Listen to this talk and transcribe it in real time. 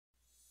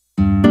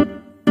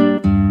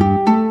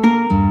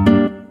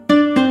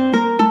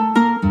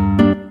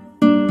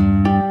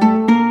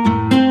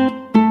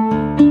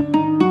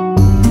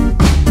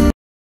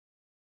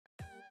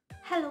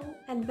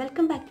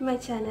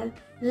channel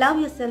Love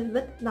Yourself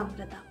with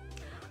Namrata.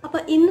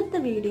 അപ്പോൾ ഇന്നത്തെ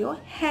video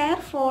hair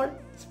fall,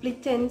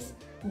 split ends,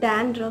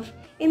 dandruff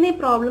എന്നീ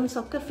problems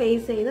ഒക്കെ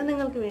ഫേസ് ചെയ്ത്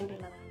നിങ്ങൾക്ക്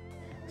വേണ്ടിയുള്ളതാണ്.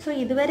 സോ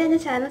ഇതുവരെ എൻ്റെ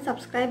ചാനൽ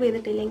സബ്സ്ക്രൈബ്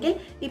ചെയ്തിട്ടില്ലെങ്കിൽ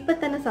ഇപ്പം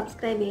തന്നെ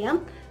സബ്സ്ക്രൈബ് ചെയ്യാം.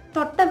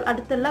 തൊട്ട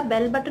അടുത്തുള്ള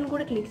ബെൽ ബട്ടൺ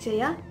കൂടെ ക്ലിക്ക്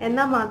ചെയ്യുക.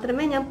 എന്നാൽ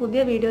മാത്രമേ ഞാൻ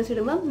പുതിയ വീഡിയോസ്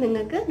ഇടുമ്പോൾ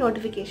നിങ്ങൾക്ക്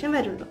നോട്ടിഫിക്കേഷൻ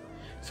വരുള്ളൂ.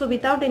 So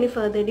without any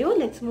further due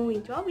let's move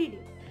in to our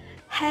video.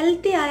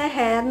 Healthy ആയ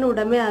ഹെയറിന്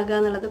ഉടമയാകുക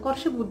എന്നുള്ളത്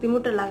കുറച്ച്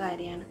ബുദ്ധിമുട്ടുള്ള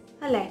കാര്യമാണ്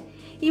അല്ലേ?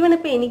 ഈവൻ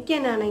ഇപ്പോൾ എനിക്ക്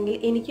തന്നെ ആണെങ്കിൽ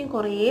എനിക്കും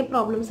കുറേ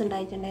പ്രോബ്ലംസ്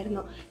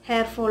ഉണ്ടായിട്ടുണ്ടായിരുന്നു.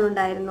 ഹെയർ ഫോൾ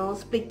ഉണ്ടായിരുന്നു,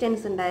 സ്പ്ലിറ്റ്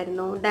എൻഡ്സ്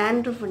ഉണ്ടായിരുന്നു,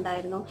 ഡാൻഡ്രഫ്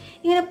ഉണ്ടായിരുന്നു,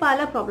 ഇങ്ങനെ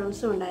പല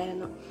പ്രോബ്ലംസും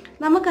ഉണ്ടായിരുന്നു.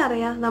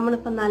 നമുക്കറിയാം,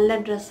 നമ്മളിപ്പോൾ നല്ല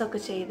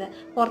ഡ്രസ്സൊക്കെ ചെയ്ത്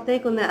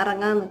പുറത്തേക്കൊന്ന്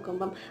ഇറങ്ങാൻ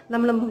നിൽക്കുമ്പം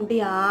നമ്മളെ മുടി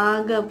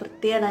ആകെ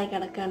വൃത്തികേടായി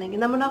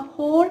കിടക്കുകയാണെങ്കിൽ നമ്മുടെ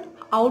ഹോൾ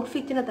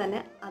ഔട്ട്ഫിറ്റിനെ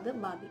തന്നെ അത്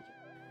ബാധിക്കും.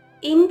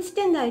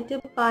 ഇൻസ്റ്റൻ്റ് ആയിട്ട്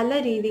പല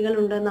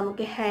രീതികളുണ്ട്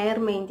നമുക്ക് ഹെയർ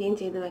മെയിൻറ്റെയിൻ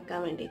ചെയ്ത് വെക്കാൻ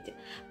വേണ്ടിയിട്ട്.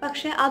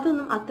 പക്ഷേ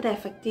അതൊന്നും അത്ര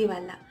എഫക്റ്റീവ്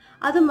അല്ല.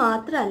 അത്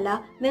മാത്രമല്ല,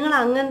 നിങ്ങൾ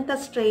അങ്ങനത്തെ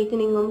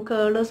സ്ട്രെയിറ്റനിങ്ങും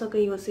കേളേഴ്സൊക്കെ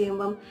യൂസ്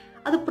ചെയ്യുമ്പം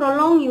അത്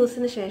പ്രൊലോങ്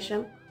യൂസിന് ശേഷം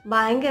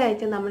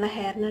ഭയങ്കരമായിട്ട് നമ്മളെ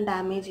ഹെയറിനെ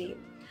ഡാമേജ് ചെയ്യും.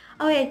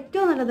 അപ്പോൾ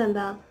ഏറ്റവും നല്ലത്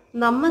എന്താ,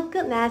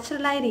 നമുക്ക്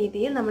നാച്ചുറലായ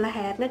രീതിയിൽ നമ്മളെ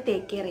ഹെയറിനെ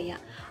ടേക്ക് കെയർ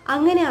ചെയ്യാം.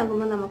 അങ്ങനെ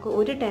ആകുമ്പോൾ നമുക്ക്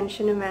ഒരു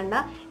ടെൻഷനും വേണ്ട.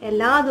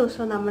 എല്ലാ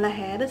ദിവസവും നമ്മളെ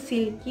ഹെയർ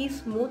സിൽക്കി,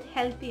 സ്മൂത്ത്,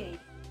 ഹെൽത്തി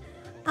ആയിരിക്കും.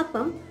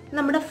 അപ്പം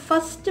നമ്മുടെ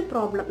ഫസ്റ്റ്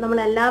പ്രോബ്ലം,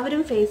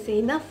 നമ്മളെല്ലാവരും ഫേസ്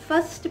ചെയ്യുന്ന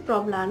ഫസ്റ്റ്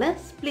പ്രോബ്ലമാണ്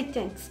സ്പ്ലിറ്റ്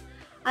എൻഡ്സ്,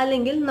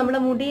 അല്ലെങ്കിൽ നമ്മുടെ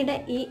മുടിയുടെ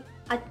ഈ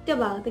അറ്റ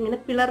ഭാഗത്ത് ഇങ്ങനെ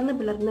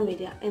പിളർന്ന്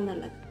വരിക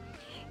എന്നുള്ളത്.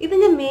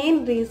 ഇതിൻ്റെ മെയിൻ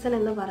റീസൺ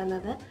എന്ന്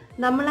പറയുന്നത്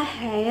നമ്മളെ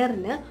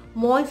ഹെയറിന്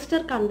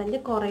മോയ്സ്ചർ കണ്ടൻറ്റ്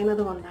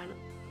കുറയുന്നത് കൊണ്ടാണ്.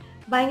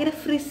 ഭയങ്കര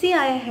ഫ്രിസി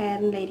ആയ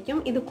ഹെയറിലായിരിക്കും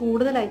ഇത്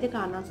കൂടുതലായിട്ട്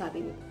കാണാൻ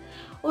സാധിക്കുന്നത്.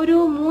 ഒരു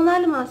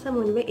 3-4 മാസം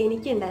മുൻപ്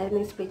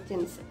എനിക്കുണ്ടായിരുന്നു ഈ സ്പ്ലിറ്റ്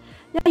എൻഡ്സ്.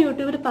 ഞാൻ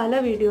യൂട്യൂബിൽ പല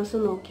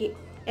വീഡിയോസും നോക്കി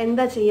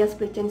എന്താ ചെയ്യുക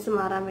സ്പ്ലിറ്റ് എൻഡ്സ്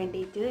മാറാൻ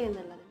വേണ്ടിയിട്ട്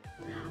എന്നുള്ളത്.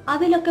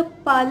 അതിലൊക്കെ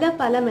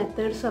പല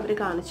മെത്തേഡ്സും അവർ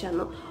കാണിച്ചു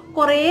തന്നു.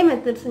 കുറേ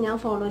മെത്തേഡ്സ് ഞാൻ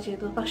ഫോളോ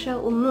ചെയ്തു, പക്ഷെ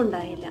ഒന്നും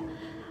ഉണ്ടായില്ല.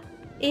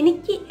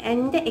 എനിക്ക്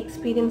എൻ്റെ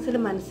എക്സ്പീരിയൻസിൽ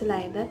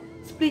മനസ്സിലായത്,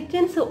 സ്പ്ലിറ്റ്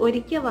എൻഡ്സ്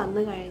ഒരിക്കൽ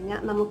വന്നു കഴിഞ്ഞാൽ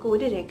നമുക്ക്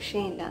ഒരു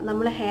രക്ഷയില്ല.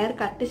 നമ്മൾ ഹെയർ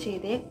കട്ട്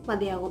ചെയ്തേ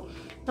മതിയാകും.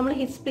 നമ്മൾ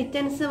ഈ സ്പ്ലിറ്റ്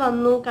എൻഡ്സ്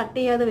വന്നു കട്ട്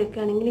ചെയ്യാതെ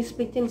വെക്കുകയാണെങ്കിൽ ഈ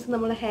സ്പ്ലിറ്റ് എൻഡ്സ്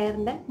നമ്മളെ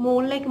ഹെയറിൻ്റെ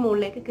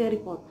മുകളിലേക്ക്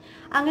കയറിപ്പോകും.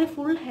 അങ്ങനെ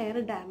ഫുൾ ഹെയർ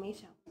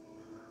ഡാമേജ് ആകും.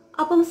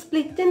 അപ്പം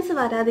സ്പ്ലിറ്റ് എൻഡ്സ്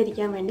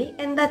വരാതിരിക്കാൻ വേണ്ടി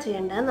എന്താ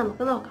ചെയ്യേണ്ടതെന്ന്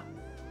നമുക്ക് നോക്കാം.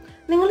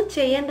 നിങ്ങൾ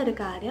ചെയ്യേണ്ട ഒരു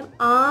കാര്യം,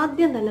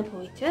 ആദ്യം തന്നെ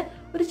പോയിട്ട്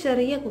ഒരു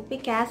ചെറിയ കുപ്പി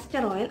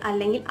കാസ്റ്റർ ഓയിൽ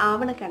അല്ലെങ്കിൽ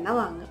ആവണക്കെണ്ണ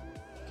വാങ്ങുക.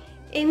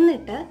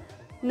 എന്നിട്ട്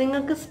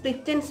നിങ്ങൾക്ക്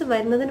സ്പ്ലിറ്റ് എൻഡ്സ്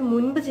വരുന്നതിന്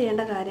മുൻപ്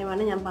ചെയ്യേണ്ട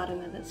കാര്യമാണ് ഞാൻ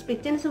പറയുന്നത്.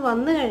 സ്പ്ലിറ്റ് എൻഡ്സ്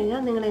വന്നു കഴിഞ്ഞാൽ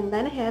നിങ്ങൾ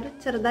എന്തായാലും ഹെയർ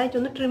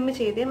ചെറുതായിട്ടൊന്ന് ട്രിം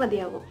ചെയ്തേ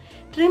മതിയാകും.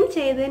 ട്രിം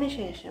ചെയ്തതിന്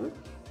ശേഷം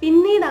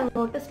പിന്നീട്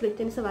അങ്ങോട്ട്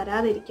സ്പ്ലിറ്റ് എൻഡ്സ്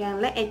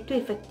വരാതിരിക്കാനുള്ള ഏറ്റവും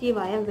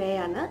ഇഫക്റ്റീവായ വേ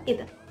ആണ്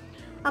ഇത്.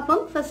 അപ്പം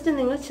ഫസ്റ്റ്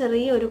നിങ്ങൾ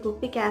ചെറിയ ഒരു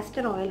കുപ്പി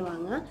കാസ്റ്റർ ഓയിൽ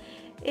വാങ്ങുക.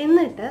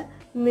 എന്നിട്ട്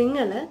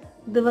നിങ്ങൾ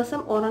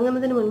ദിവസം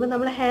ഉറങ്ങുന്നതിന് മുൻപ്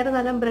നമ്മൾ ഹെയർ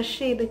നല്ല ബ്രഷ്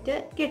ചെയ്തിട്ട്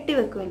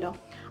കെട്ടിവെക്കുമല്ലോ.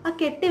 ആ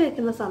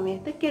കെട്ടിവെക്കുന്ന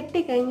സമയത്ത്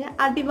കെട്ടിക്കഴിഞ്ഞ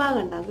അടിഭാഗം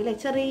ഉണ്ടാകും അല്ലേ,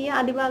 ചെറിയ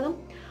അടിഭാഗം.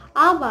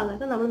 ആ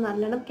ഭാഗത്ത് നമ്മൾ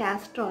നല്ലോണം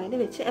കാസ്റ്റർ ഓയിൽ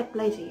വെച്ച്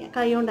അപ്ലൈ ചെയ്യുക,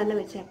 കൈ കൊണ്ട് തന്നെ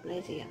വെച്ച് അപ്ലൈ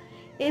ചെയ്യുക.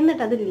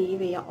 എന്നിട്ട് അത്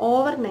ലീവ് ചെയ്യുക,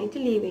 ഓവർ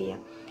നൈറ്റ് ലീവ് ചെയ്യുക.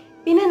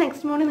 പിന്നെ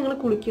നെക്സ്റ്റ് മോർണിംഗ് നിങ്ങൾ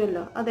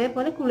കുളിക്കുമല്ലോ,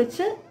 അതേപോലെ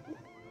കുളിച്ച്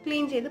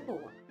ക്ലീൻ ചെയ്ത്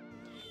പോവുക.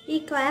 ഈ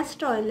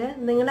കാസ്റ്റർ ഓയിൽ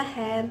നിങ്ങളുടെ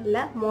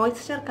ഹെയറിലെ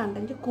മോയ്സ്ചർ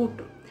കണ്ടൻറ്റ്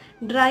കൂട്ടും,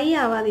 ഡ്രൈ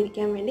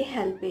ആവാതിരിക്കാൻ വേണ്ടി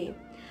ഹെൽപ്പ് ചെയ്യും.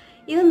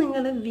 ഇത്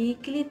നിങ്ങൾ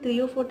വീക്കിലി 3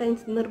 or 4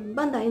 ടൈംസ്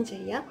നിർബന്ധമായും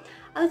ചെയ്യുക.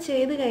 അത്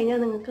ചെയ്ത് കഴിഞ്ഞാൽ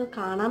നിങ്ങൾക്ക്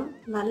കാണാം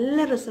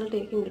നല്ല റിസൾട്ട്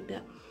ആയിരിക്കും കിട്ടുക.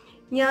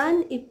 ഞാൻ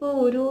ഇപ്പോൾ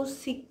ഒരു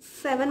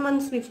 6-7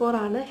 months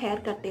ബിഫോറാണ് ഹെയർ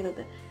കട്ട്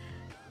ചെയ്തത്.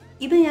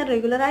 ഇത് ഞാൻ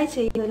റെഗുലറായി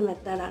ചെയ്യുന്ന ഒരു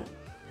മെത്തേഡാണ്.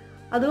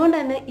 അതുകൊണ്ട്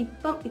തന്നെ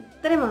ഇപ്പം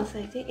ഇത്രയും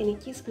മാസമായിട്ട്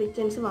എനിക്ക്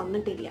സ്പ്ലിറ്റ് എൻഡ്സ്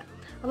വന്നിട്ടില്ല.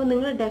 അപ്പോൾ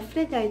നിങ്ങൾ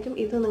ഡെഫിനറ്റ് ആയിട്ടും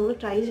ഇത് നിങ്ങൾ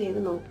ട്രൈ ചെയ്ത്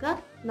നോക്കുക,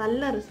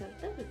 നല്ല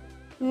റിസൾട്ട് കിട്ടും.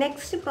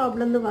 നെക്സ്റ്റ്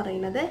പ്രോബ്ലം എന്ന്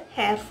പറയുന്നത്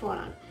ഹെയർ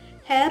ഫോളാണ്.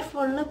 ഹെയർ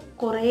ഫോളിന്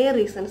കുറേ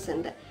റീസൺസ്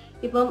ഉണ്ട്.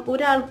 ഇപ്പം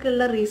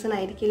ഒരാൾക്കുള്ള റീസൺ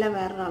ആയിരിക്കില്ല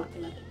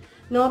വേറൊരാൾക്കുള്ളത്.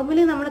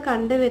 നോർമലി നമ്മൾ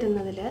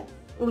കണ്ടുവരുന്നതിൽ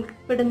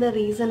ഉൾപ്പെടുന്ന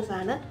റീസൺസ്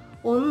ആണ്: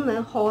 ഒന്ന്,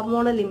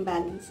 ഹോർമോണൽ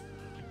ഇംബാലൻസ്;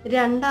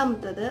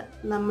 രണ്ടാമത്തത്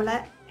നമ്മളെ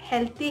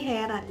ഹെൽത്തി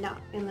ഹെയർ അല്ല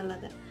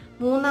എന്നുള്ളത്;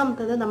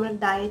 മൂന്നാമത്തത് നമ്മുടെ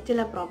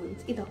ഡയറ്റിലെ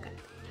പ്രോബ്ലംസ്. ഇതൊക്കെ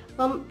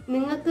അപ്പം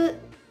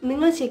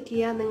നിങ്ങൾ ചെക്ക്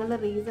ചെയ്യുക നിങ്ങളുടെ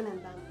റീസൺ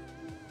എന്താണ്.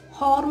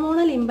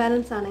 ഹോർമോണൽ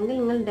ഇംബാലൻസ് ആണെങ്കിൽ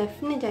നിങ്ങൾ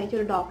ഡെഫിനറ്റ് ആയിട്ട്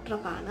ഒരു ഡോക്ടറെ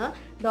കാണുക.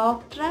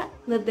 ഡോക്ടറെ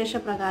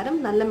നിർദ്ദേശപ്രകാരം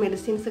നല്ല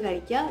മെഡിസിൻസ്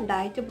കഴിക്കുക,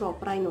 ഡയറ്റ്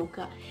പ്രോപ്പറായി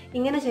നോക്കുക.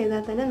 ഇങ്ങനെ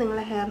ചെയ്താൽ തന്നെ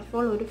നിങ്ങളുടെ ഹെയർ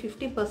ഫോൾ ഒരു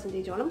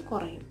 50%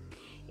 കുറയും.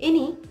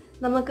 ഇനി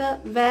നമുക്ക്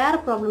വേറെ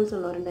പ്രോബ്ലംസ്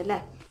ഉള്ളവരുണ്ട് അല്ലേ.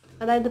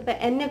 അതായത് ഇപ്പോൾ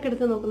എന്നെയൊക്കെ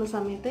എടുത്ത് നോക്കുന്ന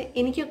സമയത്ത്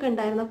എനിക്കൊക്കെ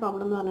ഉണ്ടായിരുന്ന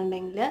പ്രോബ്ലം എന്ന്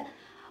പറഞ്ഞിട്ടുണ്ടെങ്കിൽ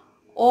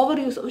ഓവർ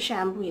യൂസ് ഓഫ്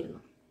ഷാമ്പൂ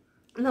ആയിരുന്നു.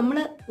 നമ്മൾ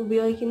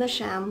ഉപയോഗിക്കുന്ന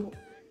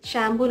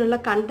ഷാമ്പൂവിലുള്ള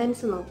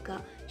കണ്ടൻസ് നോക്കുക.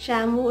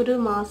 ഷാമ്പൂ ഒരു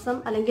മാസം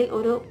അല്ലെങ്കിൽ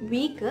ഒരു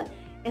വീക്ക്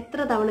എത്ര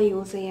തവണ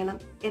യൂസ് ചെയ്യണം,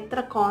 എത്ര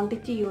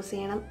ക്വാണ്ടിറ്റി യൂസ്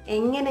ചെയ്യണം,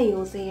 എങ്ങനെ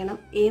യൂസ് ചെയ്യണം,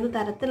 ഏത്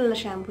തരത്തിലുള്ള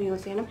ഷാമ്പൂ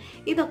യൂസ് ചെയ്യണം,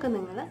 ഇതൊക്കെ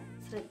നിങ്ങൾ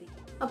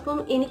ശ്രദ്ധിക്കും. അപ്പം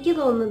എനിക്ക്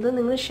തോന്നുന്നത്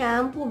നിങ്ങൾ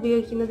ഷാമ്പൂ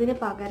ഉപയോഗിക്കുന്നതിന്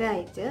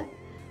പകരമായിട്ട്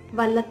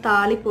വല്ല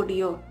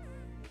താളിപ്പൊടിയോ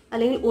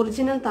അല്ലെങ്കിൽ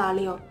ഒറിജിനൽ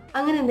താളിയോ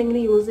അങ്ങനെ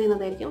എന്തെങ്കിലും യൂസ്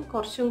ചെയ്യുന്നതായിരിക്കും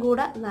കുറച്ചും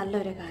കൂടെ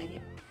നല്ലൊരു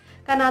കാര്യം.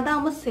 കാരണം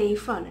അതാകുമ്പോൾ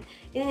സേഫാണ്.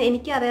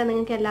 എനിക്കറിയാം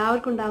നിങ്ങൾക്ക്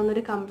എല്ലാവർക്കും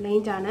ഉണ്ടാകുന്നൊരു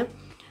കംപ്ലൈൻ്റ് ആണ്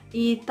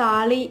ഈ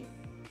താളി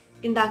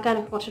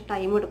ഉണ്ടാക്കാനൊക്കെ കുറച്ച്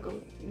ടൈം എടുക്കും,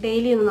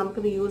 ഡെയിലി ഒന്നും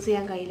നമുക്കിത് യൂസ്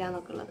ചെയ്യാൻ കഴിയില്ല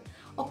എന്നൊക്കെ ഉള്ളത്.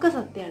 ഒക്കെ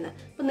സത്യമാണ്.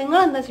 അപ്പോൾ നിങ്ങൾ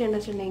എന്താ ചെയ്യേണ്ടത്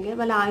വെച്ചിട്ടുണ്ടെങ്കിൽ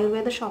വല്ല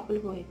ആയുർവേദ ഷോപ്പിൽ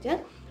പോയിട്ട്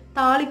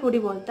താളിപ്പൊടി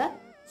പോലത്തെ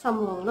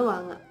സംഭവങ്ങൾ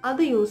വാങ്ങുക.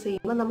 അത് യൂസ്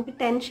ചെയ്യുമ്പോൾ നമുക്ക്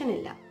ടെൻഷൻ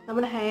ഇല്ല,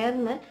 നമ്മുടെ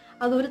ഹെയറിന്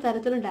അതൊരു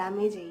തരത്തിലും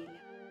ഡാമേജ് ചെയ്യില്ല.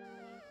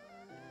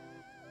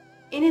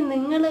 ഇനി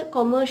നിങ്ങൾ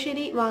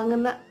കൊമേഴ്ഷ്യലി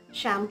വാങ്ങുന്ന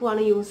ഷാമ്പു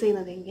ആണ് യൂസ്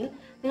ചെയ്യുന്നതെങ്കിൽ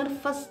നിങ്ങൾ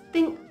ഫസ്റ്റ്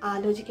തിങ്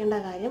ആലോചിക്കേണ്ട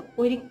കാര്യം,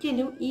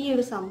 ഒരിക്കലും ഈ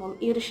ഒരു സംഭവം,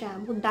 ഈ ഒരു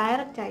ഷാമ്പു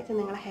ഡയറക്റ്റ് ആയിട്ട്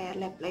നിങ്ങളുടെ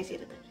ഹെയറിൽ അപ്ലൈ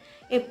ചെയ്യരുത്.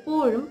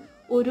 എപ്പോഴും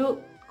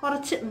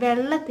കുറച്ച്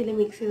വെള്ളത്തിൽ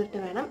മിക്സ് ചെയ്തിട്ട്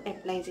വേണം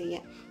അപ്ലൈ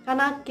ചെയ്യാൻ.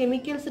 കാരണം ആ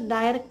കെമിക്കൽസ്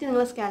ഡയറക്റ്റ്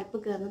നിങ്ങളുടെ സ്കാൽപ്പ്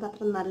കയറുന്നത്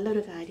അത്ര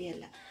നല്ലൊരു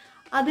കാര്യമല്ല.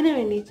 അതിന്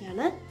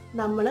വേണ്ടിയിട്ടാണ്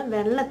നമ്മൾ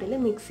വെള്ളത്തിൽ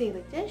മിക്സ്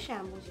ചെയ്തിട്ട്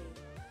ഷാമ്പു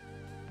ചെയ്യുന്നത്.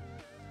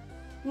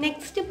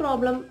 നെക്സ്റ്റ്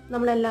പ്രോബ്ലം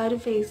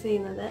നമ്മളെല്ലാവരും ഫേസ്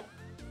ചെയ്യുന്നത്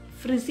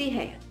ഫ്രിസി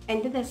ഹെയർ.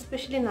 എൻ്റെത്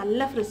എസ്പെഷ്യലി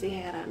നല്ല ഫ്രിസി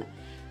ഹെയർ ആണ്.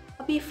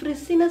 അപ്പോൾ ഈ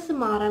ഫ്രിസിനെസ്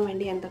മാറാൻ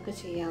വേണ്ടി എന്തൊക്കെ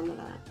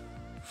ചെയ്യാമെന്നുള്ളതാണ്.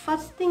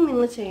 ഫസ്റ്റ് തിങ്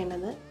നിങ്ങൾ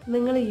ചെയ്യേണ്ടത്,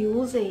 നിങ്ങൾ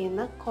യൂസ്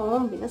ചെയ്യുന്ന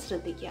കോമ്പിനെ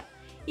ശ്രദ്ധിക്കുക.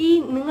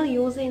 നിങ്ങൾ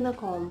യൂസ് ചെയ്യുന്ന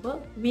കോമ്പ്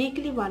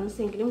വീക്ക്ലി വൺസ്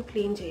എങ്കിലും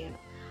ക്ലീൻ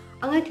ചെയ്യണം.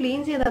 അങ്ങനെ ക്ലീൻ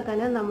ചെയ്താൽ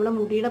തന്നെ നമ്മുടെ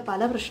മുടിയുടെ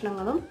പല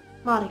പ്രശ്നങ്ങളും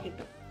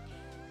മാറിക്കിട്ടും.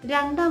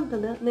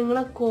 രണ്ടാമത്തത്,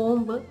 നിങ്ങളെ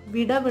കോമ്പ്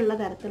വിടവുള്ള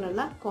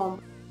തരത്തിലുള്ള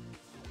കോമ്പ്.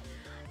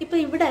 ഇപ്പോൾ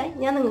ഇവിടെ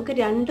ഞാൻ നിങ്ങൾക്ക്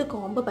 2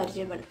 കോമ്പ്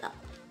പരിചയപ്പെടുത്താം.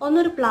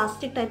 ഒന്നൊരു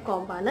പ്ലാസ്റ്റിക് ടൈപ്പ്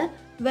കോമ്പാണ്,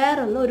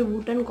 വേറൊന്ന് ഒരു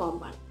വുഡൻ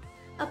കോമ്പാണ്.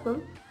 അപ്പം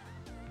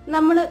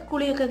നമ്മൾ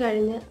കുളിയൊക്കെ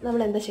കഴിഞ്ഞ്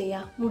നമ്മൾ എന്താ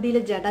ചെയ്യുക, മുടിയിൽ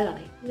ജട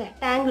കളയും അല്ലേ,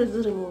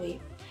 ടാങ്കിൾസ് റിമൂവ്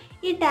ചെയ്യും.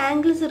 ഈ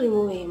ടാങ്കിൾസ്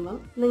റിമൂവ് ചെയ്യുമ്പം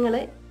നിങ്ങൾ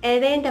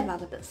ഇടേണ്ട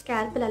ഭാഗത്ത്,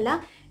 സ്കാൽപ്പിലല്ല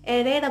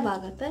ഇടയുടെ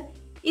ഭാഗത്ത്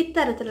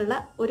ഇത്തരത്തിലുള്ള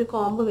ഒരു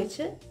കോമ്പ്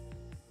വെച്ച്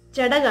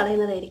ജട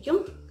കളയുന്നതായിരിക്കും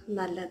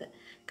നല്ലത്.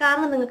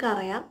 കാരണം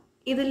നിങ്ങൾക്കറിയാം,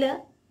 ഇതിൽ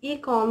ഈ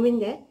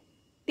കോമ്പിൻ്റെ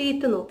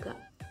ടീത്ത് നോക്കുക,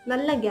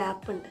 നല്ല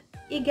ഗ്യാപ്പ് ഉണ്ട്.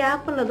 ഈ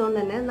ഗ്യാപ്പ് ഉള്ളതുകൊണ്ട്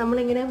തന്നെ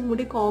നമ്മളിങ്ങനെ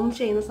മുടി കോംബ്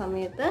ചെയ്യുന്ന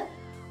സമയത്ത്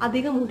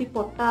അധികം മുടി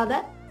പൊട്ടാതെ.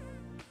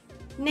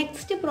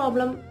 നെക്സ്റ്റ്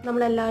പ്രോബ്ലം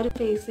നമ്മളെല്ലാവരും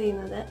ഫേസ്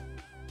ചെയ്യുന്നത്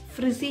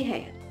ഫ്രിസി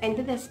ഹെയർ.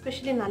 എൻ്റെത്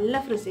എസ്പെഷ്യലി നല്ല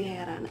ഫ്രിസി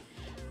ഹെയർ ആണ്.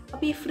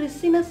 അപ്പോൾ ഈ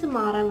ഫ്രിസിനെസ്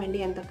മാറാൻ വേണ്ടി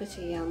എന്തൊക്കെ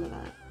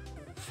ചെയ്യാമെന്നുള്ളതാണ്.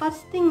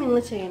 ഫസ്റ്റ് തിങ് നിങ്ങൾ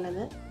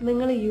ചെയ്യേണ്ടത്,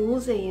 നിങ്ങൾ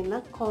യൂസ് ചെയ്യുന്ന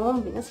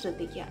കോമ്പിനെ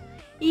ശ്രദ്ധിക്കുക.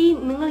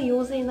 നിങ്ങൾ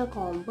യൂസ് ചെയ്യുന്ന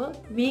കോമ്പ്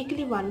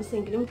വീക്ക്ലി വൺസ്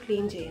എങ്കിലും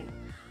ക്ലീൻ ചെയ്യണം.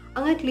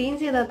 അങ്ങനെ ക്ലീൻ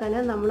ചെയ്താൽ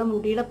തന്നെ നമ്മുടെ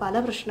മുടിയുടെ പല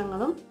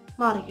പ്രശ്നങ്ങളും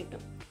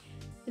മാറിക്കിട്ടും.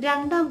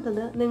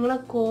 രണ്ടാമത്തത്, നിങ്ങളെ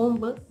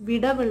കോമ്പ്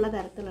വിടവുള്ള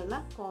തരത്തിലുള്ള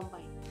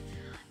കോമ്പായി.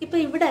 ഇപ്പോൾ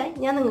ഇവിടെ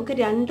ഞാൻ നിങ്ങൾക്ക്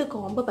 2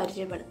 കോമ്പ്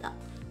പരിചയപ്പെടുത്താം.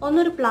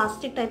 ഒന്നൊരു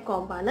പ്ലാസ്റ്റിക് ടൈപ്പ്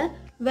കോമ്പാണ്,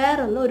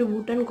 വേറൊന്ന് ഒരു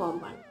വുഡൻ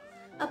കോമ്പാണ്.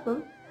 അപ്പം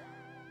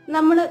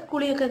നമ്മൾ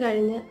കുളിയൊക്കെ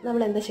കഴിഞ്ഞ്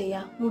നമ്മൾ എന്താ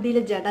ചെയ്യുക, മുടിയിൽ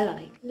ജട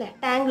കളയും അല്ലേ,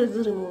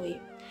 ടാങ്കിൾസ് റിമൂവ്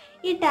ചെയ്യും.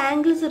 ഈ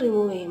ടാങ്കിൾസ്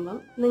റിമൂവ് ചെയ്യുമ്പം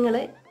നിങ്ങൾ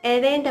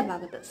ഇടേണ്ട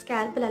ഭാഗത്ത്,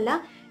 സ്കാൽപ്പിലല്ല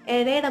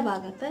ഇടയുടെ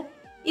ഭാഗത്ത്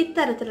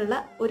ഇത്തരത്തിലുള്ള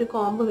ഒരു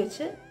കോമ്പ്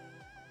വെച്ച്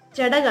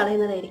ജട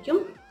കളയുന്നതായിരിക്കും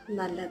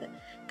നല്ലത്.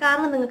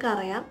 കാരണം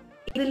നിങ്ങൾക്കറിയാം,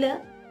 ഇതിൽ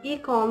ഈ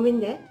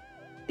കോമ്പിൻ്റെ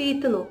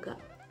ടീത്ത് നോക്കുക,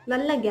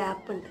 നല്ല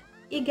ഗ്യാപ്പ് ഉണ്ട്.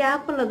 ഈ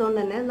ഗ്യാപ്പ് ഉള്ളതുകൊണ്ട്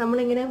തന്നെ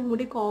നമ്മളിങ്ങനെ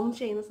മുടി കോംബ്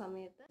ചെയ്യുന്ന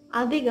സമയത്ത്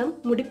അധികം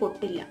മുടി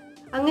പൊട്ടില്ല.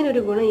 അങ്ങനെ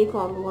ഒരു ഗുണം ഈ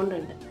കോമ്പ്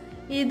കൊണ്ടുണ്ട്.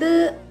 ഇത്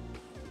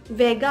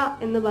വെഗ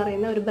എന്ന്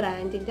പറയുന്ന ഒരു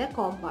ബ്രാൻഡിൻ്റെ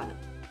കോമ്പാണ്.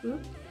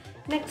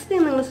 നെക്സ്റ്റ്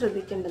നിങ്ങൾ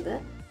ശ്രദ്ധിക്കേണ്ടത്,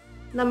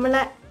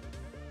 നമ്മളെ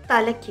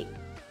തലയ്ക്ക്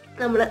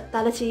നമ്മൾ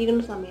തല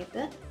ചീകുന്ന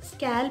സമയത്ത്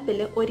സ്കാൽപ്പിൽ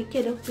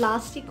ഒരിക്കലും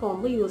പ്ലാസ്റ്റിക്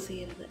കോമ്പ് യൂസ്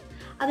ചെയ്യരുത്.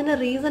 അതിന്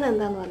റീസൺ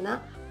എന്താന്ന് പറഞ്ഞാൽ,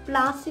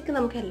 പ്ലാസ്റ്റിക്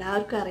നമുക്ക്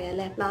എല്ലാവർക്കും അറിയാം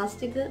അല്ലേ,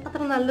 പ്ലാസ്റ്റിക്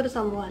അത്ര നല്ലൊരു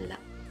സംഭവമല്ല.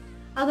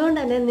 അതുകൊണ്ട്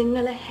തന്നെ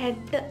നിങ്ങൾ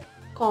ഹെഡ്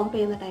കോംബ്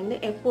ചെയ്യുന്ന ടൈമിൽ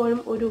എപ്പോഴും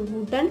ഒരു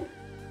വുഡൻ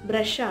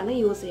ബ്രഷാണ്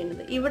യൂസ്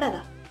ചെയ്യുന്നത്. ഇവിടെ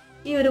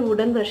ഈ ഒരു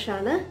വുഡൻ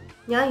ബ്രഷാണ്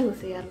ഞാൻ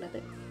യൂസ് ചെയ്യാറുള്ളത്.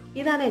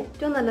 ഇതാണ്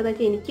ഏറ്റവും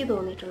നല്ലതായിട്ട് എനിക്ക്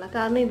തോന്നിയിട്ടുള്ളത്.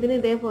 കാരണം ഇതിന്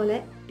ഇതേപോലെ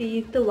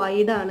ടീത്ത്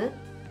വൈഡാണ്,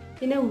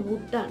 പിന്നെ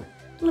വുഡാണ്.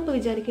 നിങ്ങളിപ്പോൾ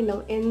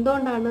വിചാരിക്കുന്നുണ്ടാവും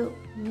എന്തുകൊണ്ടാണ്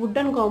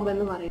വുഡൻ കോംബ്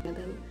എന്ന്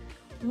പറയുന്നത്.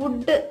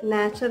 വുഡ്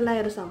നാച്ചുറലായ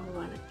ഒരു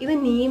സംഭവമാണ്. ഇത്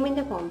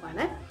നീമിൻ്റെ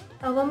കോമ്പാണ്.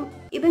 അപ്പം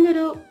ഇതിൻ്റെ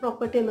ഒരു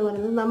പ്രോപ്പർട്ടി എന്ന്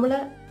പറയുന്നത്, നമ്മൾ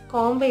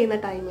കോംബ് ചെയ്യുന്ന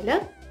ടൈമിൽ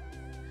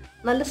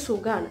നല്ല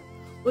സുഖമാണ്,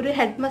 ഒരു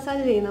ഹെഡ്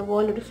മസാജ് ചെയ്യുന്ന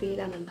പോലൊരു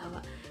ഫീലാണ്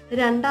ഉണ്ടാവുക.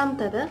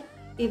 രണ്ടാമത്തത്,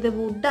 ഇത്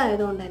വുഡ്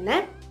ആയതുകൊണ്ട് തന്നെ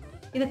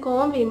ഇത്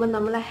കോംബ് ചെയ്യുമ്പോൾ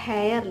നമ്മളെ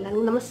ഹെയറിൽ,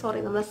 അല്ലെങ്കിൽ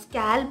നമ്മളെ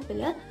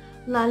സ്കാൽപ്പിൽ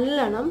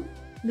നല്ലോണം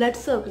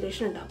ബ്ലഡ്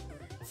സർക്കുലേഷൻ ഉണ്ടാവും.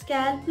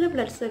 സ്കാൽപ്പിൽ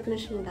ബ്ലഡ്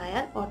സർക്കുലേഷൻ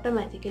ഉണ്ടായാൽ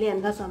ഓട്ടോമാറ്റിക്കലി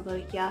എന്താ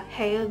സംഭവിക്കുക,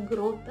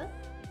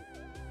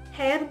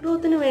 ഹെയർ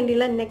ഗ്രോത്തിന്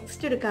വേണ്ടിയുള്ള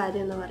നെക്സ്റ്റ് ഒരു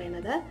കാര്യം എന്ന്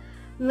പറയുന്നത്,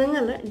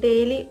 നിങ്ങൾ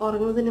ഡെയിലി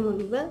ഉറങ്ങുന്നതിന്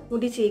മുൻപ്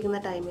മുടി ചെയ്യുന്ന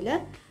ടൈമിൽ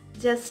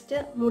ജസ്റ്റ്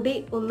മുടി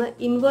ഒന്ന്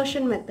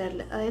ഇൻവേർഷൻ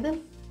മെത്തേഡിൽ, അതായത്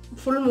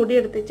ഫുൾ മുടി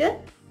എടുത്തിട്ട്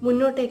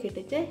മുന്നോട്ടേക്ക്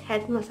ഇട്ടിട്ട്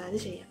ഹെഡ് മസാജ്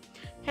ചെയ്യാം.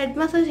 ഹെഡ്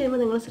മസാജ്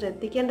ചെയ്യുമ്പോൾ നിങ്ങൾ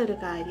ശ്രദ്ധിക്കേണ്ട ഒരു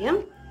കാര്യം,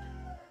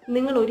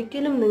 നിങ്ങൾ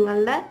ഒരിക്കലും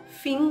നിങ്ങളുടെ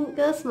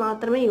ഫിംഗേഴ്സ്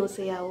മാത്രമേ യൂസ്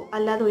ചെയ്യാവൂ.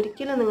 അല്ലാതെ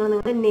ഒരിക്കലും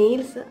നിങ്ങളുടെ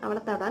നെയിൽസ്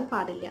അവിടെ തൊടാൻ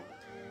പാടില്ല.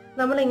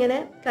 നമ്മളിങ്ങനെ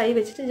കൈ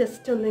വെച്ചിട്ട്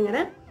ജസ്റ്റ്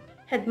ഒന്നിങ്ങനെ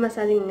ഹെഡ്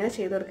മസാജിങ് ഇങ്ങനെ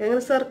ചെയ്ത് കൊടുക്കുക.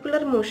 ഇങ്ങനെ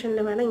സർക്കുലർ മോഷനിൽ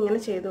വേണം ഇങ്ങനെ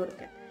ചെയ്ത്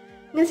കൊടുക്കാൻ.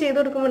 ഇങ്ങനെ ചെയ്ത്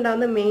കൊടുക്കുമ്പോൾ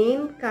ഉണ്ടാകുന്ന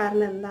മെയിൻ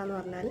കാരണം എന്താണെന്ന്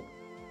പറഞ്ഞാൽ,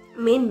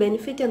 മെയിൻ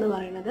ബെനിഫിറ്റ് എന്ന്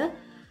പറയുന്നത്,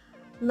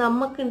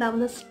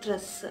 നമുക്കുണ്ടാകുന്ന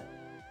സ്ട്രെസ്സ്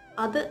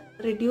അത്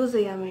റിഡ്യൂസ്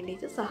ചെയ്യാൻ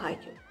വേണ്ടിയിട്ട്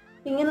സഹായിക്കും.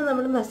 ഇങ്ങനെ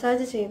നമ്മൾ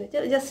മസാജ് ചെയ്തിട്ട്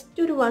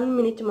ജസ്റ്റ് ഒരു 1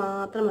 മിനിറ്റ്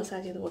മാത്രം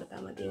മസാജ് ചെയ്ത്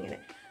കൊടുത്താൽ മതി. ഇങ്ങനെ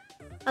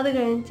അത്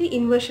കഴിഞ്ഞിട്ട്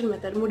ഇൻവേർഷൻ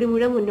മെത്തേഡ്, മുടി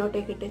മുഴുവൻ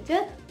മുന്നോട്ടേക്ക് ഇട്ടിട്ട്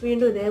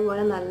വീണ്ടും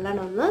ഇതേപോലെ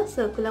നല്ലോണം ഒന്ന്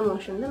സർക്കുലർ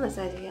മോഷനിൽ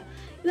മസാജ് ചെയ്യുക.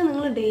 ഇത്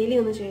നിങ്ങൾ ഡെയിലി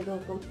ഒന്ന് ചെയ്ത്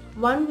നോക്കും.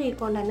 1 വീക്ക്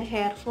കൊണ്ട് തന്നെ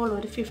ഹെയർ ഫോൾ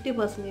ഒരു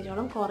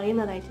 50%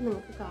 കുറയുന്നതായിട്ട്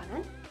നിങ്ങൾക്ക്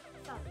കാണാൻ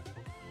സാധിക്കും.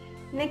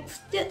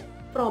 നെക്സ്റ്റ്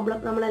പ്രോബ്ലം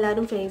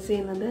നമ്മളെല്ലാവരും ഫേസ്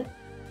ചെയ്യുന്നത്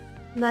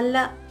നല്ല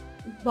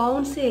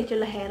ബൗൺസി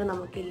ആയിട്ടുള്ള ഹെയർ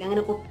നമുക്കില്ല,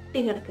 അങ്ങനെ ഒട്ടി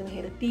കിടക്കുന്ന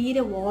ഹെയർ,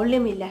 തീരെ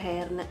വോള്യൂം ഇല്ല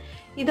ഹെയറിന്.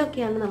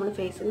 ഇതൊക്കെയാണ് നമ്മൾ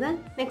ഫേസ് ചെയ്യുന്ന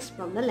നെക്സ്റ്റ്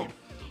പ്രോബ്ലം അല്ലേ.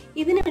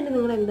 ഇതിന് വേണ്ടി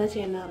നിങ്ങൾ എന്താ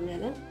ചെയ്യേണ്ടതെന്ന്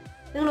പറഞ്ഞാൽ,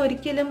 നിങ്ങൾ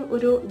ഒരിക്കലും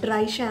ഒരു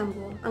ഡ്രൈ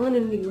ഷാമ്പൂ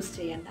അങ്ങനെയൊന്നും യൂസ്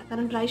ചെയ്യേണ്ട.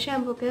 കാരണം ഡ്രൈ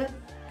ഷാമ്പൂ ഒക്കെ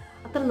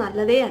അത്ര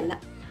നല്ലതേ അല്ല.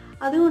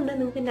 അതുകൊണ്ട്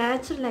നിങ്ങൾക്ക്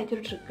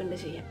നാച്ചുറലായിട്ടൊരു ട്രിക്ക് ഉണ്ട്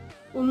ചെയ്യാം.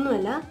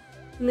 ഒന്നുമല്ല,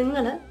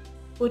 നിങ്ങൾ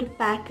ഒരു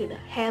പാക്ക് ഇടുക,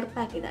 ഹെയർ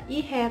പാക്ക് ഇടുക. ഈ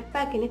ഹെയർ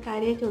പാക്കിന്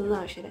കാര്യമായിട്ടൊന്നും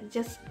ആവശ്യമില്ല,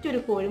 ജസ്റ്റ് ഒരു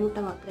കോഴിമുട്ട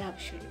മാത്രമേ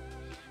ആവശ്യമുള്ളൂ.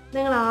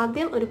 നിങ്ങൾ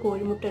ആദ്യം ഒരു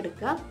കോഴിമുട്ട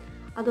എടുക്കുക,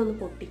 അതൊന്ന്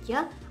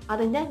പൊട്ടിക്കുക,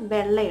 അതിൻ്റെ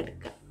വെള്ള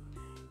എടുക്കുക.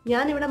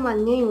 ഞാനിവിടെ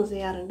മഞ്ഞ യൂസ്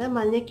ചെയ്യാറുണ്ട്.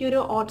 മഞ്ഞയ്ക്ക്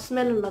ഒരു ഹോട്ട്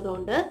സ്മെൽ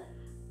ഉള്ളതുകൊണ്ട്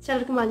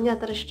ചിലർക്ക് മഞ്ഞ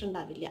അത്ര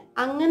ഇഷ്ടമുണ്ടാവില്ല.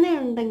 അങ്ങനെ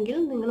ഉണ്ടെങ്കിൽ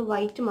നിങ്ങൾ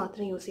വൈറ്റ്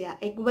മാത്രം യൂസ് ചെയ്യുക,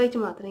 എഗ് വൈറ്റ്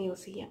മാത്രം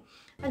യൂസ്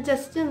ചെയ്യുക.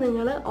 ജസ്റ്റ്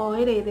നിങ്ങൾ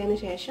ഓയിൽ ചെയ്തതിന്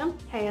ശേഷം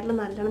ഹെയറിൽ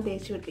നല്ലോണം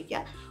തേച്ച്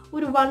പിടിപ്പിക്കുക.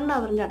 ഒരു 1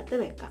 അവറിൻ്റെ അടുത്ത്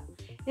വെക്കാം.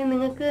 ഇനി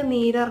നിങ്ങൾക്ക്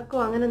നീരിറക്കോ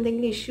അങ്ങനെ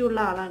എന്തെങ്കിലും ഇഷ്യൂ ഉള്ള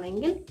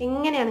ആളാണെങ്കിൽ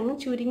എങ്ങനെയാണെങ്കിലും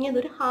ചുരുങ്ങിയത്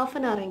ഒരു ഹാഫ്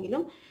ആൻ അവർ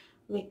എങ്കിലും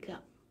വെക്കുക.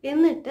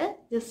 എന്നിട്ട്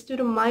ജസ്റ്റ്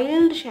ഒരു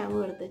മൈൽഡ് ഷാമ്പു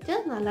എടുത്തിട്ട്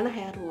നല്ലോണം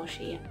ഹെയർ വാഷ്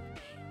ചെയ്യാം.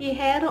 ഈ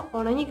ഹെയർ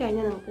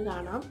ഉണങ്ങിക്കഴിഞ്ഞാൽ നമുക്ക്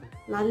കാണാം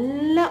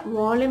നല്ല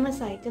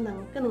വോളിമസ് ആയിട്ട്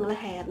നമുക്ക് നിങ്ങളുടെ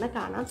ഹെയറിനെ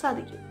കാണാൻ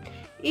സാധിക്കും.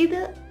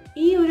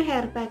 ഈ ഒരു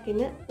ഹെയർ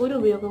പാക്കിന് ഒരു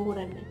ഉപയോഗം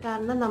കൂടെ ഉണ്ട്.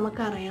 കാരണം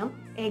നമുക്കറിയാം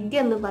എഗ്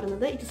എന്ന്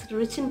പറയുന്നത് ഇറ്റ്സ്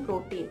റിച്ച് ഇൻ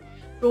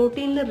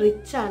പ്രോട്ടീനിൽ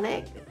റിച്ച് ആണ്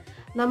എഗ്.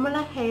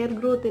 നമ്മളെ ഹെയർ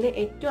ഗ്രോത്തിന്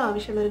ഏറ്റവും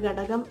ആവശ്യമുള്ള ഒരു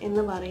ഘടകം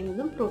എന്ന്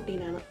പറയുന്നതും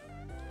പ്രോട്ടീനാണ്.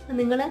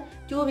 നിങ്ങൾ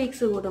 2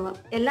 വീക്സ് കൂടുമ്പം,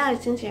 എല്ലാ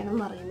ആഴ്ചയും ചെയ്യണം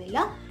എന്ന് പറയുന്നില്ല,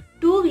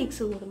 2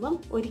 വീക്സ് കൂടുമ്പം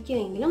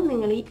ഒരിക്കലെങ്കിലും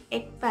നിങ്ങൾ ഈ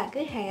എഗ്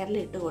പാക്ക് ഹെയറിൽ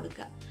ഇട്ട്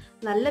കൊടുക്കുക.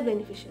 നല്ല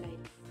ബെനിഫിഷ്യൽ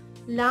ആയിരിക്കും.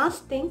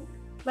 Last thing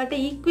but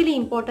equally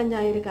important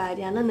ആയൊരു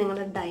കാര്യമാണ്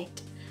നിങ്ങളുടെ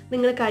ഡയറ്റ്,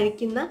 നിങ്ങൾ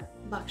കഴിക്കുന്ന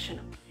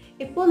ഭക്ഷണം.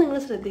 ഇപ്പോൾ നിങ്ങൾ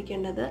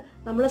ശ്രദ്ധിക്കേണ്ടത്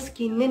നമ്മളെ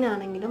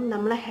സ്കിന്നിനാണെങ്കിലും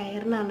നമ്മളെ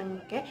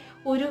ഹെയറിനാണെങ്കിലൊക്കെ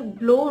ഒരു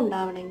ഗ്ലോ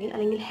ഉണ്ടാവണമെങ്കിൽ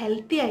അല്ലെങ്കിൽ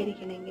ഹെൽത്തി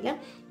ആയിരിക്കണമെങ്കിൽ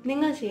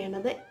നിങ്ങൾ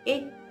ചെയ്യേണ്ടത്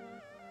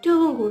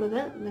ഏറ്റവും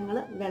കൂടുതൽ നിങ്ങൾ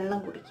വെള്ളം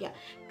കുടിക്കുക.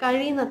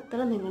 കഴിയുന്നത്ര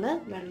നിങ്ങൾ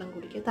വെള്ളം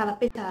കുടിക്കുക,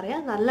 തിളപ്പിച്ചാറിയ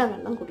നല്ല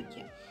വെള്ളം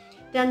കുടിക്കുക.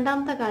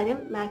 രണ്ടാമത്തെ കാര്യം,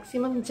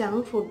 മാക്സിമം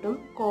ജങ്ക് ഫുഡും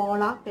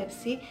കോള,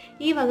 പെപ്സി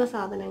ഈ വക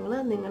സാധനങ്ങൾ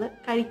നിങ്ങൾ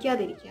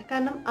കഴിക്കാതിരിക്കുക.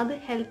 കാരണം അത്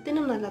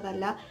ഹെൽത്തിനും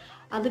നല്ലതല്ല,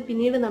 അത്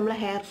പിന്നീട് നമ്മളെ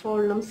ഹെയർ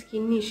ഫോളിനും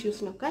സ്കിൻ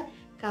ഇഷ്യൂസിനൊക്കെ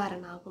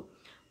കാരണമാകും.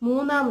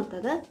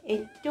 മൂന്നാമത്തത്,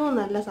 ഏറ്റവും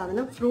നല്ല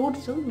സാധനം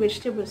ഫ്രൂട്ട്സും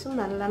വെജിറ്റബിൾസും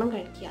നല്ലോണം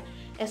കഴിക്കുക.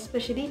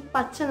 എസ്പെഷ്യലി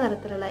പച്ച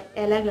നിറത്തിലുള്ള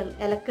ഇലകൾ,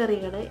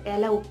 ഇലക്കറികൾ,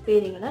 ഇല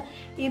ഉപ്പേരികൾ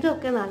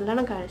ഇതൊക്കെ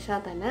നല്ലോണം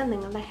കഴിച്ചാൽ തന്നെ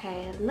നിങ്ങളുടെ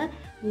ഹെയറിന്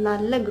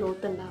നല്ല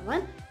ഗ്രോത്ത് ഉണ്ടാവാൻ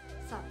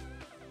സാധിക്കും.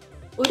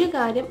 ഒരു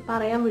കാര്യം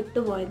പറയാൻ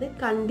വിട്ടുപോയത്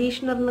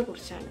കണ്ടീഷണറിനെ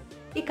കുറിച്ചാണ്.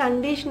 ഈ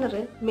കണ്ടീഷണർ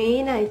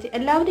മെയിനായിട്ട്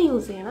എല്ലാവരും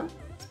യൂസ് ചെയ്യണം.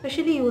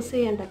 സ്പെഷ്യലി യൂസ്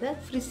ചെയ്യേണ്ടത്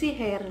ഫ്രിസി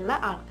ഹെയർ ഉള്ള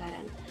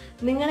ആൾക്കാരാണ്.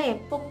 നിങ്ങൾ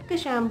എപ്പോഴൊക്കെ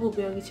ഷാമ്പു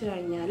ഉപയോഗിച്ച്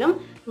കഴിഞ്ഞാലും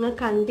നിങ്ങൾ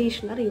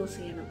കണ്ടീഷണർ യൂസ്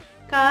ചെയ്യണം.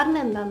 കാരണം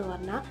എന്താണെന്ന്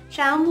പറഞ്ഞാൽ,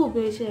 ഷാമ്പു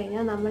ഉപയോഗിച്ച്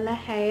കഴിഞ്ഞാൽ നമ്മളുടെ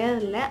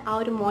ഹെയറിലെ ആ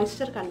ഒരു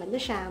മോയ്സ്ചർ കണ്ടന്റ്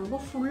ഷാമ്പു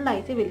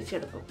ഫുള്ളായിട്ട്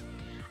വലിച്ചെടുക്കും.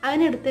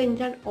 അങ്ങനെ എടുത്തു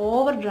കഴിഞ്ഞാൽ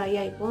ഓവർ ഡ്രൈ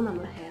ആയിപ്പോവും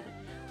നമ്മുടെ ഹെയർ.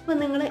 അപ്പോൾ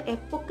നിങ്ങൾ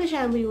എപ്പോഴൊക്കെ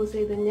ഷാമ്പു യൂസ്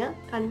ചെയ്ത് കഴിഞ്ഞാൽ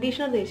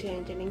കണ്ടീഷണർ തേച്ച്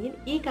കഴിഞ്ഞിട്ടുണ്ടെങ്കിൽ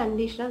ഈ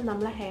കണ്ടീഷണർ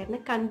നമ്മളെ ഹെയറിനെ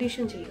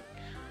കണ്ടീഷൻ ചെയ്യും,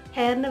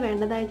 ഹെയറിന്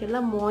വേണ്ടതായിട്ടുള്ള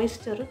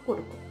മോയ്സ്ചർ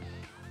കൊടുക്കും.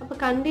 അപ്പോൾ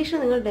കണ്ടീഷണർ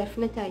നിങ്ങൾ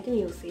ഡെഫിനറ്റ് ആയിട്ടും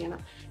യൂസ്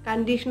ചെയ്യണം.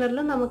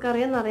 കണ്ടീഷണറിലും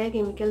നമുക്കറിയാം നിറയെ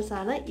കെമിക്കൽസ്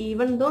ആണ്.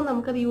 ഈവൻ ദോ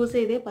നമുക്കത് യൂസ്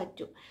ചെയ്തേ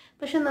പറ്റൂ.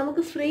 പക്ഷെ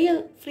നമുക്ക്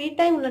ഫ്രീ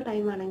ടൈം ഉള്ള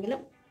ടൈമാണെങ്കിൽ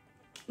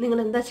നിങ്ങൾ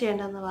എന്താ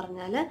ചെയ്യേണ്ടതെന്ന്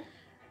പറഞ്ഞാൽ,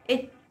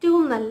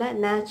 ഏറ്റവും നല്ല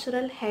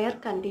നാച്ചുറൽ ഹെയർ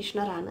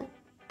കണ്ടീഷണറാണ്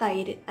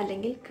തൈര്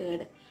അല്ലെങ്കിൽ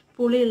കേട്.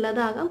 പുളി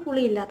ഉള്ളതാകാം,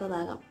 പുളി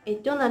ഇല്ലാത്തതാകാം.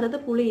 ഏറ്റവും നല്ലത്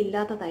പുളി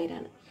ഇല്ലാത്ത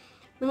തൈരാണ്.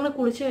 നിങ്ങൾ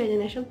കുളിച്ച്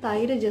കഴിഞ്ഞതിന് ശേഷം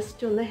തൈര്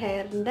ജസ്റ്റ് ഒന്ന്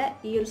ഹെയറിൻ്റെ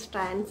ഈ ഒരു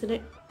സ്ട്രാൻഡ്സിൽ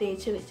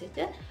തേച്ച്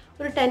വെച്ചിട്ട്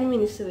ഒരു 10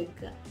 മിനിറ്റ്സ്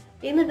വെക്കുക.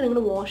 എന്നിട്ട് നിങ്ങൾ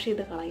വാഷ്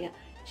ചെയ്ത് കളയുക.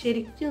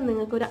 ശരിക്കും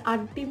നിങ്ങൾക്കൊരു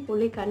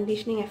അടിപൊളി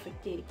കണ്ടീഷനിങ്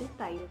എഫക്റ്റ് ആയിരിക്കും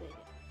തൈര് തരിക.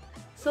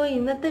 സോ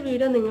ഇന്നത്തെ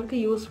വീഡിയോ നിങ്ങൾക്ക്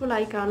യൂസ്ഫുൾ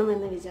ആയി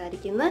കാണുമെന്ന്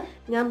വിചാരിക്കുന്നു.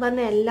 ഞാൻ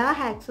പറഞ്ഞ എല്ലാ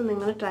ഹാക്സും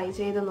നിങ്ങൾ ട്രൈ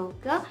ചെയ്ത്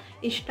നോക്കുക.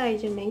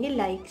 ഇഷ്ടമായിട്ടുണ്ടെങ്കിൽ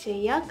ലൈക്ക്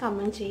ചെയ്യുക,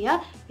 കമൻറ്റ്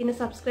ചെയ്യുക, പിന്നെ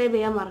സബ്സ്ക്രൈബ്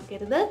ചെയ്യാൻ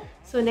മറക്കരുത്.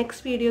 സോ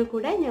നെക്സ്റ്റ് വീഡിയോ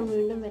കൂടെ ഞാൻ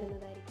വീണ്ടും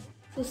വരുന്നതായിരിക്കും.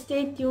 So stay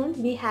tune,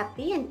 be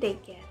happy and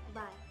take care.